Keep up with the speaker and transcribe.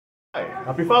Hi,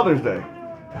 happy Father's Day.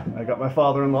 I got my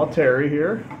father-in-law Terry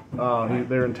here.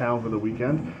 They're in town for the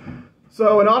weekend.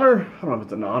 So in honor, I don't know if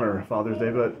it's an honor of Father's Day,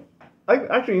 but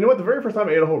actually, you know what? The very first time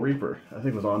I ate a whole Reaper, I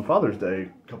think was on Father's Day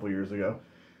a couple years ago.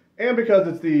 And because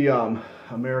it's the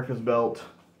America's Belt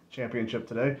Championship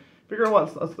today, figure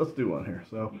out let's do one here.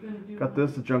 So got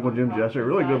this, the Jungle Jim Gesture,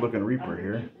 really good looking Reaper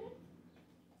here.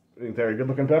 What do you think, Terry? Good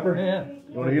looking pepper? Yeah.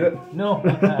 You want to eat it? No,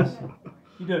 I'll pass.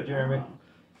 You do it, Jeremy.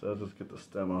 So I'll just get the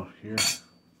stem off here.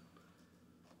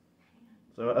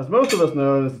 So as most of us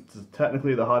know, this is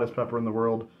technically the hottest pepper in the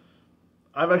world.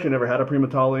 I've actually never had a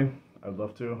Primatali. I'd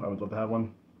love to. I would love to have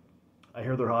one. I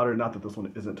hear they're hotter. Not that this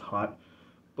one isn't hot.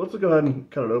 But let's go ahead and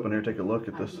cut it open here. Take a look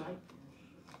at this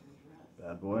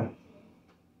bad boy.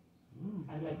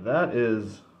 That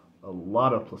is a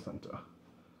lot of placenta.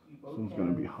 This one's going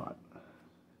to be hot.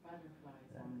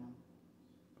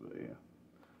 But yeah.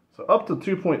 So up to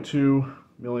 2.2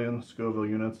 million Scoville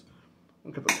units.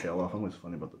 Look at the tail off. I'm always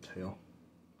funny about the tail.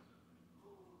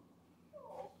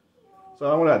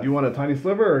 So I want to. Do you want a tiny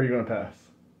sliver, or are you going to pass?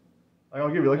 I'll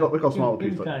give you. Look how small a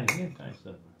piece. Tiny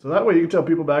sliver. So that way you can tell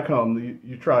people back home that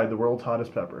you tried the world's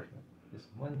hottest pepper.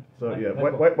 So yeah,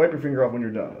 wipe your finger off when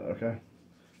you're done. Okay.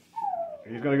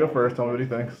 He's going to go first. Tell me what he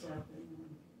thinks.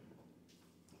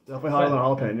 Definitely hotter than a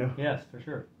jalapeno. Yes, for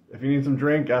sure. If you need some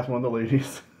drink, ask one of the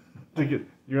ladies. You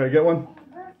want to get one?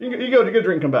 You go to get a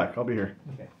drink and come back. I'll be here.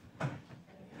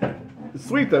 Okay. It's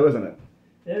sweet though, isn't it?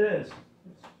 It is.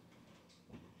 It's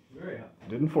very hot.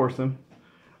 Didn't force him.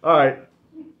 All right.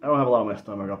 I don't have a lot on my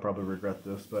stomach. I'll probably regret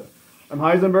this, but I'm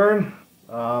Heisenberg.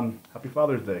 Happy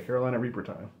Father's Day. Carolina Reaper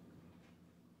time.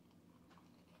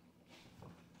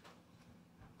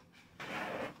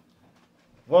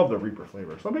 Love the Reaper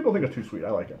flavor. Some people think it's too sweet. I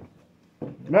like it.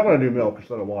 You might want to do milk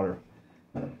instead of water.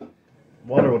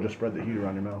 Water will just spread the heat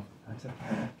around your mouth. That's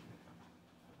okay.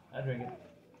 I drink it.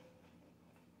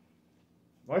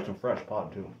 Nice and fresh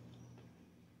pod too.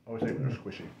 I always say they're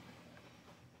squishy.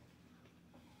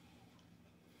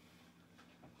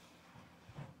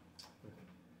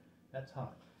 That's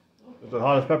hot. Is it the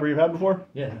hottest pepper you've had before?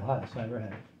 Yeah, the hottest I've ever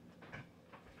had.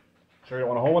 Sure you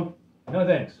don't want a whole one? No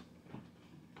thanks.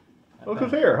 Look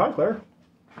who's here. Hi, Claire.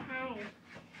 Hi.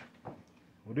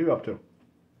 What are you up to?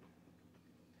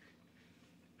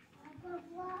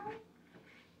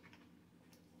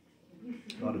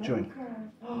 A lot of chewing.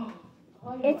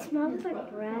 It smells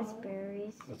like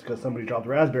raspberries. That's because somebody dropped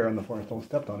raspberry on the floor and someone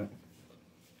stepped on it.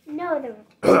 No, the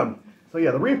So yeah,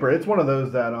 the Reaper, it's one of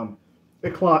those that it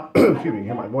excuse me,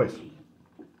 hear my voice.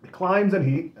 It climbs in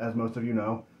heat, as most of you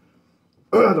know.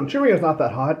 As I'm chewing, it's not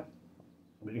that hot.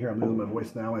 But you hear I'm losing my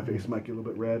voice now. My face might get a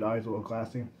little bit red, eyes a little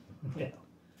glassy. Yeah.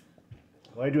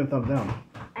 Why are you doing thumbs down?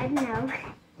 I know.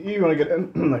 You want to get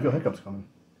in? I feel hiccups coming.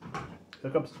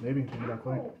 Hiccups? Maybe not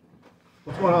quite.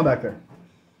 What's going on back there?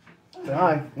 Say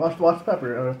hi. Watch the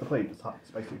pepper. Oh, that's the plate. It's hot,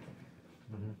 spicy.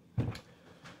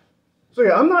 So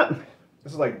yeah, I'm not.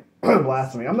 This is like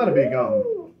blasphemy. I'm not a big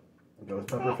ghost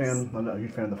pepper fan. I'm not a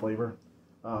huge fan of the flavor.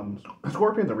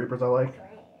 Scorpions and Reapers I like.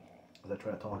 As I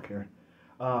try to talk here.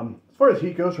 As far as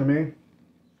heat goes for me,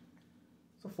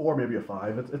 it's a 4, maybe a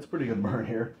 5. It's a pretty good burn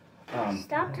here.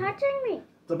 Stop touching me.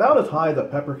 It's about as high as the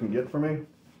pepper can get for me.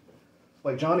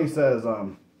 Like Johnny says,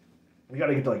 you got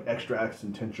to get to like extracts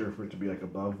and tincture for it to be like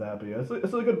above that. But yeah,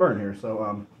 it's a good burn here.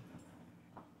 So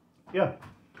yeah,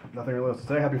 nothing really else to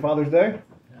say. Happy Father's Day.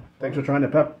 Yeah. Thanks for trying to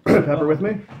pepper with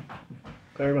me.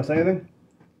 Claire, you want to say anything?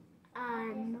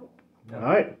 Nope. All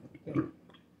right.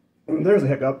 There's a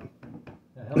hiccup.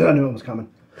 I knew it was coming.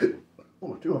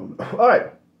 Oh, 2 of them. All right.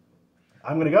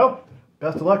 I'm going to go.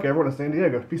 Best of luck, everyone in San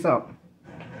Diego. Peace out.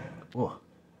 Whoa.